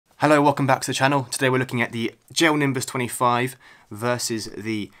Hello, welcome back to the channel. Today we're looking at the Gel Nimbus 25 versus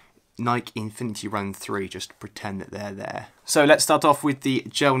the Nike Infinity Run 3. Just pretend that they're there. So let's start off with the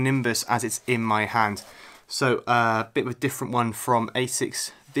Gel Nimbus as it's in my hand. So a bit of a different one from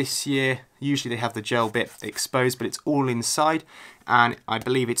Asics this year. Usually they have the gel bit exposed, but it's all inside, and I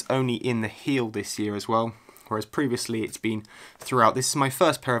believe it's only in the heel this year as well, whereas previously it's been throughout. This is my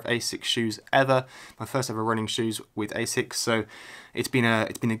first pair of Asics shoes ever, my first ever running shoes with Asics, so it's been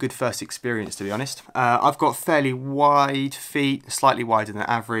a good first experience, to be honest. I've got fairly wide feet, slightly wider than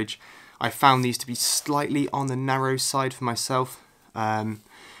average. I found these to be slightly on the narrow side for myself.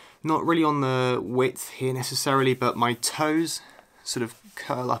 Not really on the width here necessarily, but my toes sort of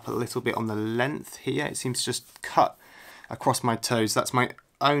curl up a little bit on the length here. It seems to just cut across my toes. That's my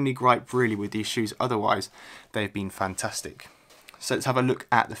only gripe really with these shoes. Otherwise, they've been fantastic. So let's have a look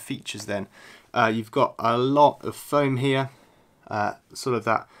at the features then. You've got a lot of foam here, sort of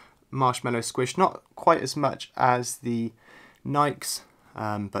that marshmallow squish. Not quite as much as the Nikes,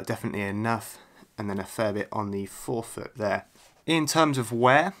 but definitely enough. And then a fair bit on the forefoot there. In terms of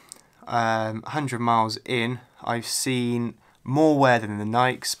wear, 100 miles in, I've seen more wear than the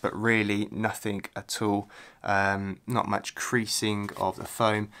Nikes, but really nothing at all. Not much creasing of the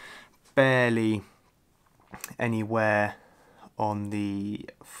foam, barely any wear on the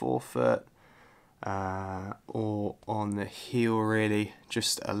forefoot or on the heel really,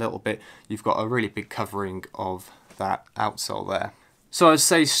 just a little bit. You've got a really big covering of that outsole there. So I'd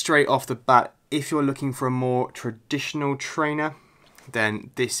say straight off the bat, if you're looking for a more traditional trainer, then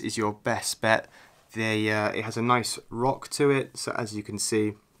this is your best bet. It has a nice rock to it, so as you can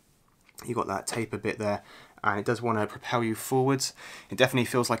see, you've got that taper bit there, and it does want to propel you forwards. It definitely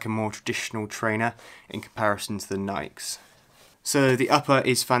feels like a more traditional trainer in comparison to the Nikes. So the upper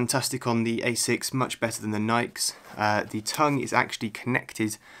is fantastic on the Asics, much better than the Nikes. The tongue is actually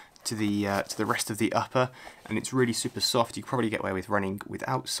connected to the rest of the upper, and it's really super soft. You could probably get away with running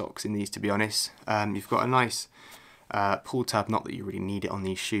without socks in these, to be honest. You've got a nice pull tab, not that you really need it on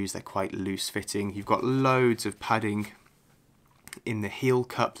these shoes, they're quite loose fitting. You've got loads of padding in the heel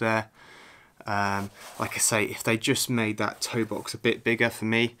cup there. Like I say, if they just made that toe box a bit bigger for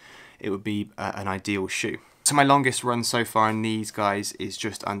me, it would be an ideal shoe. So my longest run so far in these guys is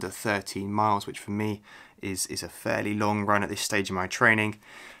just under 13 miles, which for me is a fairly long run at this stage of my training,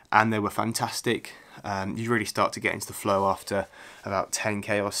 and they were fantastic. You really start to get into the flow after about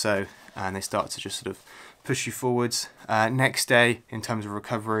 10k or so, and they start to just sort of push you forwards. Next day, in terms of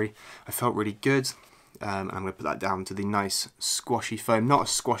recovery, I felt really good. And I'm going to put that down to the nice squashy foam. Not as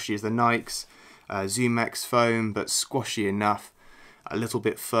squashy as the Nikes, Zoom X foam, but squashy enough. A little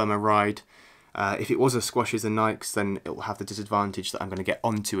bit firmer ride. If it was as squashy as the Nikes, then it will have the disadvantage that I'm going to get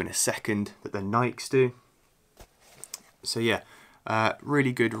onto in a second that the Nikes do. So yeah,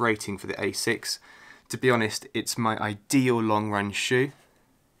 really good rating for the Asics. To be honest, it's my ideal long run shoe,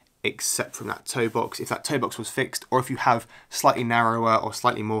 except from that toe box. If that toe box was fixed, or if you have slightly narrower or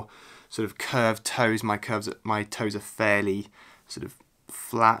slightly more sort of curved toes, my toes are fairly sort of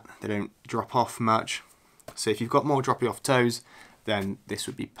flat, they don't drop off much. So if you've got more droppy off toes, then this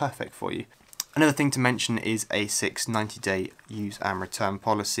would be perfect for you. Another thing to mention is Asics 90-day use and return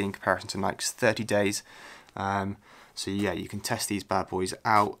policy in comparison to Nike's 30 days. So yeah, you can test these bad boys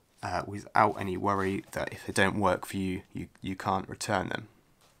out without any worry that if they don't work for you, you can't return them.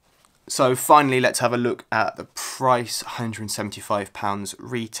 So finally, let's have a look at the price. £175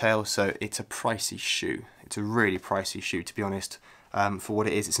 retail, so it's a pricey shoe. It's a really pricey shoe, to be honest. For what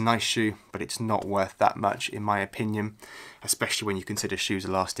it is, it's a nice shoe, but it's not worth that much in my opinion, especially when you consider shoes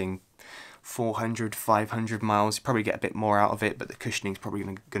are lasting 400, 500 miles. You probably get a bit more out of it, but the cushioning's probably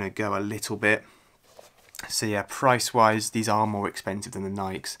going to go a little bit. So yeah, price-wise, these are more expensive than the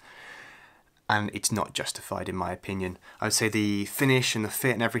Nikes, and it's not justified in my opinion. I would say the finish and the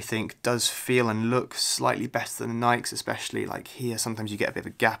fit and everything does feel and look slightly better than the Nikes, especially like here. Sometimes you get a bit of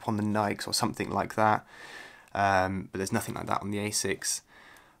a gap on the Nikes or something like that, but there's nothing like that on the Asics.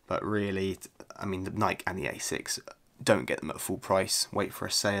 But really, I mean, the Nike and the Asics, don't get them at full price. Wait for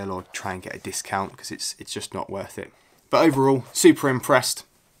a sale or try and get a discount, because it's just not worth it. But overall, super impressed.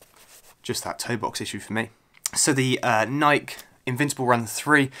 Just that toe box issue for me. So the Nike Invincible Run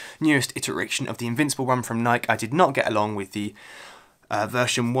 3, newest iteration of the Invincible Run from Nike. I did not get along with the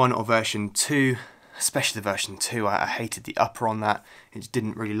version 1 or version 2, especially the version 2. I hated the upper on that. It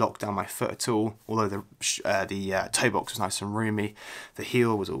didn't really lock down my foot at all, although the toe box was nice and roomy. The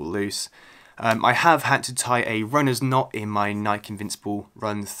heel was all loose. I have had to tie a runner's knot in my Nike Invincible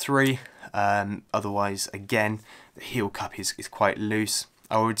Run 3. Otherwise, again, the heel cup is quite loose.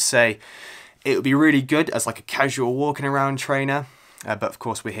 I would say it would be really good as like a casual walking around trainer, but of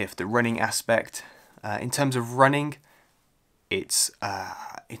course we're here for the running aspect. In terms of running, it's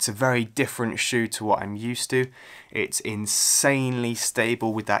a very different shoe to what I'm used to. It's insanely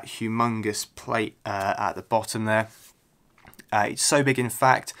stable with that humongous plate at the bottom there. It's so big, in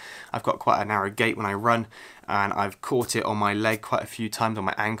fact, I've got quite a narrow gait when I run, and I've caught it on my leg quite a few times on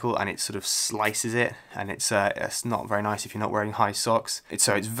my ankle, and it sort of slices it, and it's not very nice if you're not wearing high socks. It's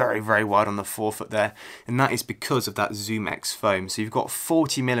very, very wide on the forefoot there, and that is because of that Zoom X foam. So you've got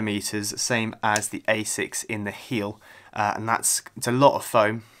 40mm, same as the Asics in the heel, and it's a lot of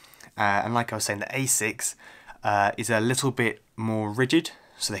foam. And like I was saying, the Asics is a little bit more rigid,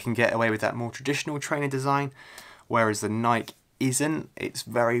 so they can get away with that more traditional trainer design, whereas the Nike isn't. It's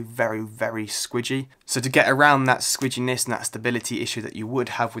very, very, very squidgy. So to get around that squidginess and that stability issue that you would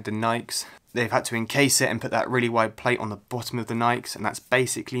have with the Nikes, they've had to encase it and put that really wide plate on the bottom of the Nikes, and that's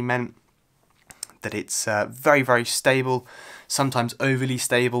basically meant that it's very, very stable, sometimes overly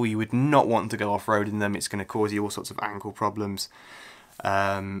stable. You would not want to go off-road in them. It's going to cause you all sorts of ankle problems.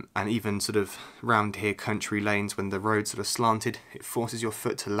 And even sort of round here country lanes, when the road's sort of slanted, it forces your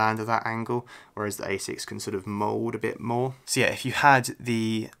foot to land at that angle, whereas the Asics can sort of mould a bit more. So yeah, if you had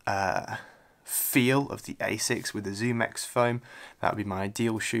the feel of the Asics with the Zoom X foam, that would be my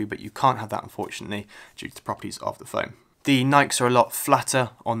ideal shoe, but you can't have that, unfortunately, due to the properties of the foam. The Nikes are a lot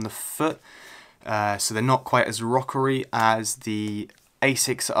flatter on the foot, so they're not quite as rockery as the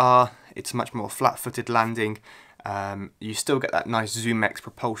Asics are. It's much more flat-footed landing. You still get that nice Zoom X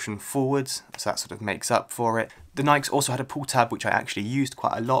propulsion forwards, so that sort of makes up for it. The Nikes also had a pull tab, which I actually used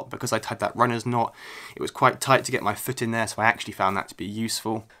quite a lot because I'd had that runner's knot. It was quite tight to get my foot in there, so I actually found that to be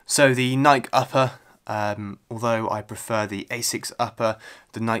useful. So the Nike upper, although I prefer the Asics upper,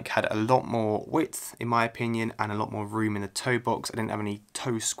 the Nike had a lot more width in my opinion and a lot more room in the toe box. I didn't have any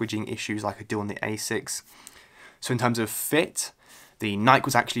toe squidging issues like I do on the Asics. So in terms of fit, the Nike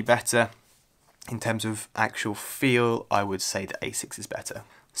was actually better. In terms of actual feel, I would say the Asics is better.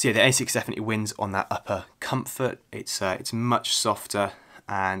 So yeah, the Asics definitely wins on that upper comfort. It's much softer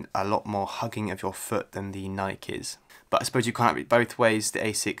and a lot more hugging of your foot than the Nike is. But I suppose you can't have it both ways. The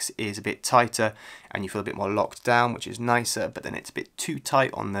Asics is a bit tighter and you feel a bit more locked down, which is nicer, but then it's a bit too tight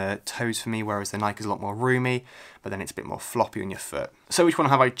on the toes for me, whereas the Nike is a lot more roomy, but then it's a bit more floppy on your foot. So which one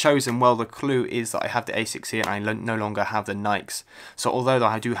have I chosen? Well, the clue is that I have the Asics here and I no longer have the Nikes. So although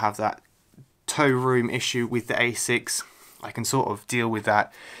I do have that toe room issue with the Asics, I can sort of deal with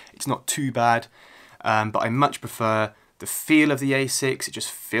that. It's not too bad, but I much prefer the feel of the Asics. It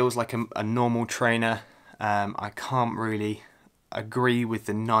just feels like a normal trainer. I can't really agree with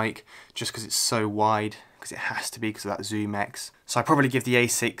the Nike just because it's so wide, because it has to be because of that Zoom X. So I probably give the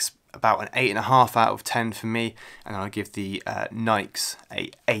Asics about an 8.5 out of 10 for me, and I'll give the Nikes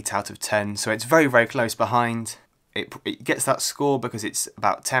a 8 out of 10. So it's very, very close behind. It gets that score because it's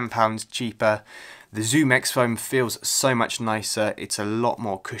about £10 cheaper. The Zoom X foam feels so much nicer. It's a lot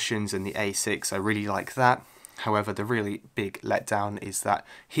more cushions than the Asics. I really like that. However, the really big letdown is that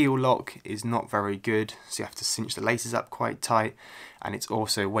heel lock is not very good, so you have to cinch the laces up quite tight, and it's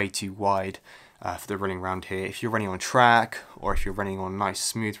also way too wide for the running around here. If you're running on track, or if you're running on nice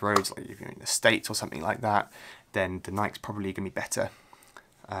smooth roads, like if you're in the States or something like that, then the Nike's probably going to be better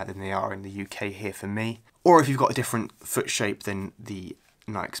than they are in the UK here for me. Or if you've got a different foot shape, then the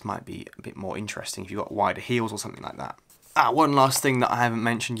Nikes might be a bit more interesting if you've got wider heels or something like that. One last thing that I haven't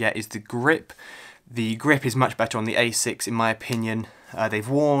mentioned yet is the grip. The grip is much better on the Asics in my opinion. They've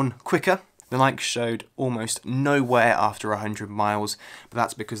worn quicker. The Nike showed almost no wear after 100 miles, but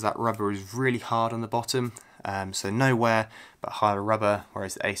that's because that rubber is really hard on the bottom. So no wear, but harder rubber,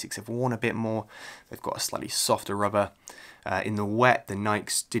 whereas the Asics have worn a bit more. They've got a slightly softer rubber. In the wet, the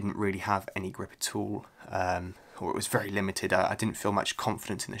Nikes didn't really have any grip at all, or it was very limited. I didn't feel much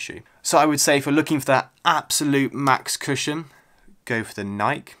confidence in the shoe. So I would say if you're looking for that absolute max cushion, go for the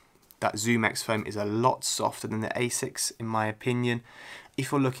Nike. That Zoom X foam is a lot softer than the Asics in my opinion.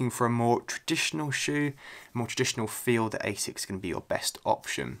 If you're looking for a more traditional shoe, a more traditional feel, the Asics can be your best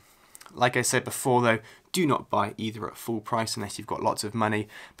option. Like I said before though, do not buy either at full price unless you've got lots of money,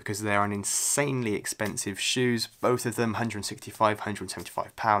 because they are an insanely expensive shoes. Both of them £165,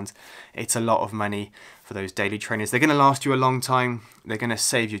 £175. It's a lot of money for those daily trainers. They're going to last you a long time. They're going to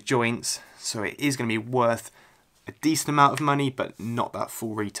save your joints. So it is going to be worth a decent amount of money, but not that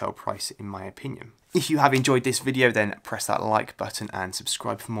full retail price in my opinion. If you have enjoyed this video, then press that like button and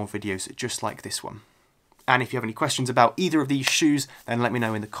subscribe for more videos just like this one. And if you have any questions about either of these shoes, then let me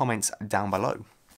know in the comments down below.